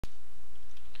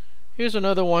Here's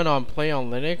another one on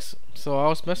PlayOnLinux. So I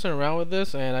was messing around with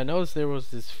this and I noticed there was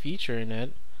this feature in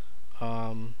it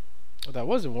um, that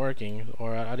wasn't working,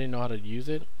 or I didn't know how to use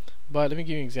it. But let me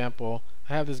give you an example.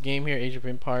 I have this game here, Age of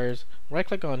Empires. Right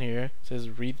click on here, it says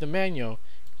read the manual.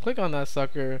 Click on that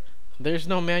sucker. There's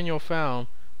no manual found,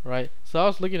 right? So I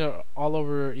was looking at all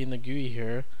over in the GUI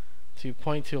here to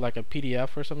point to like a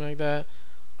PDF or something like that.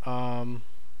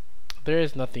 There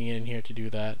is nothing in here to do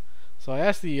that. So I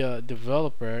asked the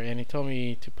developer, and he told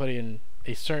me to put it in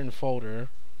a certain folder.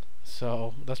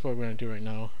 So that's what we're gonna do right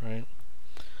now, right?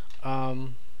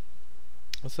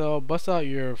 So bust out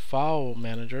your file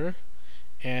manager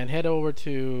and head over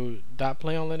to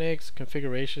 .PlayOnLinux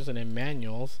configurations and then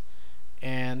manuals,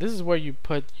 and this is where you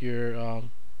put your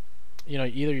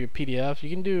either your PDF. You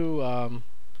can do I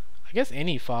guess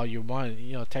any file you want,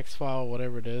 text file,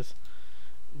 whatever it is,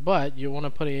 but you want to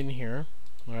put it in here,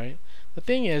 right? The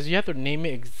thing is, you have to name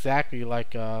it exactly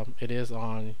like it is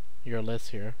on your list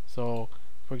here. So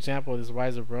for example, this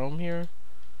Rise of Rome here,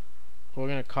 we're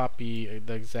gonna copy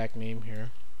the exact name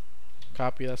here,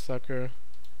 copy that sucker.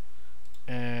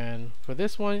 And for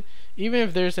this one, even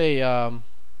if there's a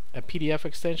PDF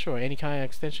extension or any kind of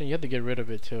extension, you have to get rid of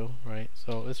it too, right?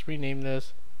 So let's rename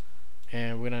this,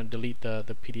 and we're gonna delete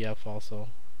the PDF also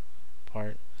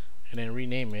part, and then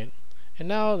rename it. And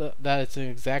now that it's the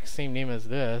exact same name as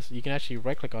this, you can actually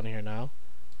right click on here now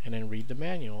and then read the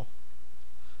manual.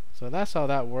 So that's how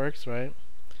that works, right?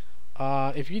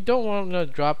 If you don't want to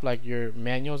drop like your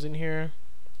manuals in here,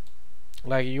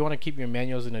 like you want to keep your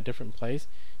manuals in a different place,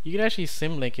 you can actually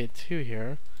symlink it to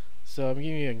here. So I'm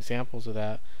giving you examples of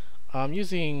that. I'm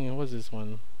using, what's this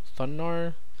one,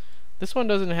 Thunar. This one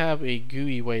doesn't have a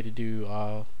GUI way to do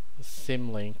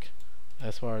symlink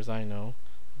as far as I know,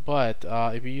 but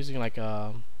if you're using like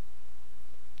a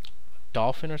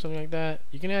Dolphin or something like that,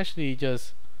 you can actually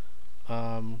just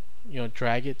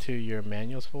drag it to your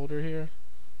manuals folder here,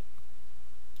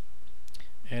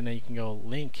 and then you can go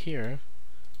link here,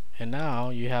 and now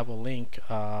you have a link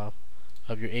of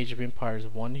your Age of Empires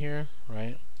 1 here,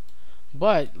 right?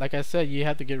 But like I said, you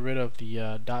have to get rid of the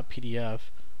 .pdf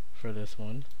for this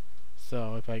one.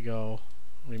 So if I go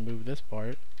remove this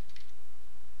part,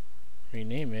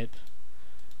 rename it,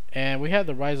 and we had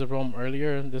the Rise of Rome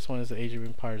earlier, this one is the Age of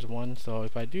Empires 1. So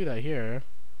if I do that here,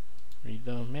 read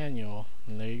the manual,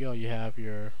 and there you go, you have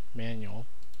your manual.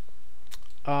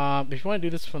 If you want to do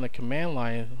this from the command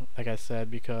line, like I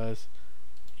said, because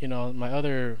my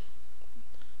other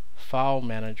file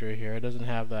manager here doesn't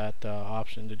have that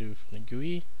option to do from the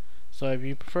GUI. So if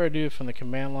you prefer to do it from the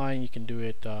command line, you can do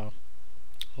it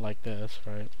like this,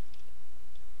 right?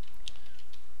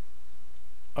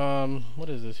 What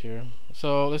is this here?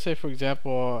 So let's say for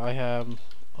example I have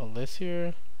a list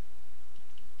here,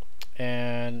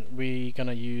 and we're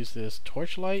gonna use this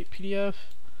Torchlight PDF.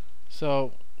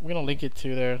 So we're gonna link it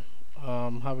to there. How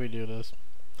do we do this?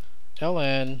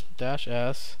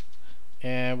 ln-s,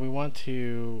 and we want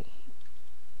to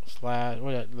slash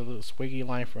the little squiggly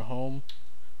line for home,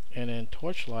 and then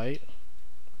Torchlight,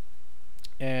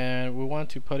 and we want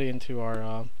to put it into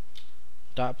our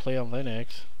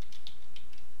 .PlayOnLinux.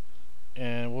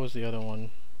 And what was the other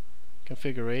one?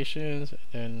 Configurations,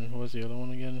 and what was the other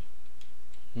one again?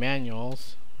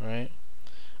 Manuals, right?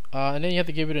 And then you have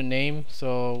to give it a name.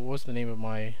 So what's the name of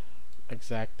my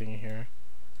exact thing here?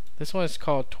 This one is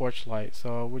called Torchlight,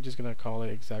 so we're just gonna call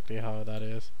it exactly how that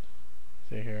is.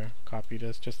 See here, copy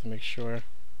this just to make sure,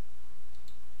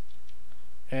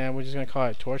 and we're just gonna call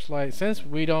it Torchlight. Since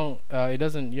we don't, it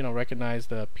doesn't recognize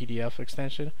the PDF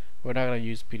extension, we're not gonna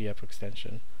use PDF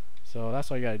extension. So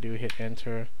that's all you gotta do. Hit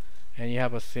enter, and you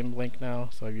have a symlink now.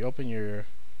 So if you open your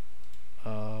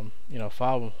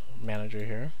file manager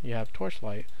here, you have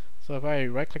Torchlight. So if I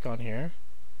right click on here,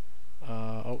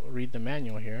 read the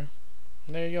manual here,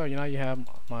 and there you go. Now you have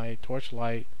my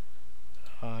Torchlight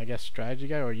I guess strategy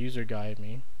guide or user guide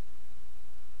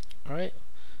Alright,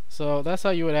 so that's how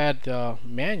you would add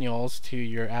manuals to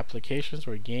your applications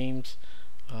or games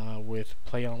with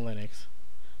PlayOnLinux.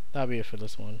 That'll be it for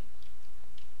this one.